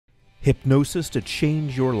Hypnosis to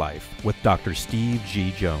Change Your Life with Dr. Steve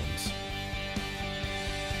G. Jones.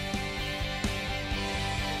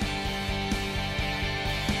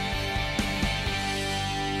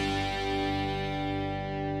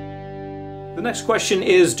 The next question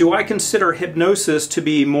is, do I consider hypnosis to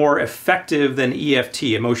be more effective than EFT,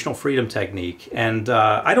 emotional freedom technique? And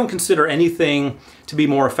I don't consider anything to be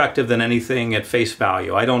more effective than anything at face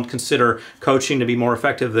value. I don't consider coaching to be more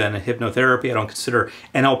effective than hypnotherapy. I don't consider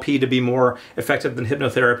NLP to be more effective than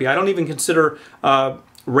hypnotherapy. I don't even consider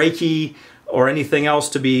Reiki or anything else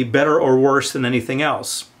to be better or worse than anything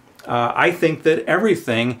else. I think that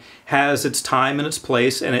everything has its time and its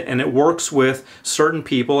place, and it works with certain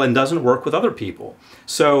people and doesn't work with other people.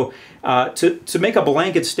 So to make a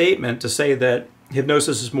blanket statement to say that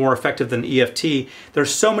hypnosis is more effective than EFT,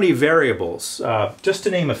 there's so many variables. Just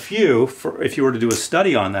to name a few, if you were to do a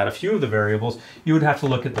study on that, a few of the variables, you would have to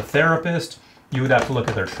look at the therapist, you would have to look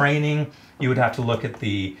at their training, you would have to look at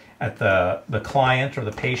the client or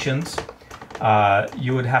the patients.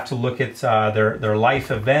 You would have to look at their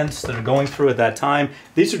life events that are going through at that time.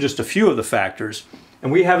 These are just a few of the factors.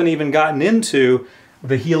 And we haven't even gotten into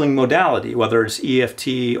the healing modality, whether it's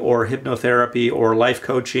EFT or hypnotherapy or life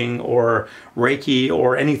coaching or Reiki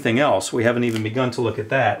or anything else. We haven't even begun to look at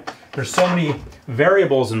that. There's so many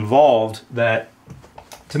variables involved that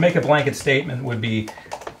to make a blanket statement would be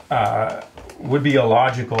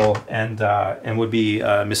illogical and would be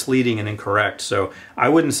misleading and incorrect. So I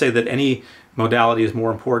wouldn't say that any modality is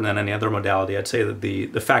more important than any other modality. I'd say that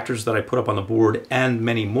the factors that I put up on the board and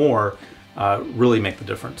many more really make the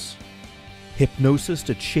difference. Hypnosis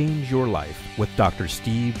to Change Your Life with Dr.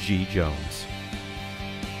 Steve G. Jones.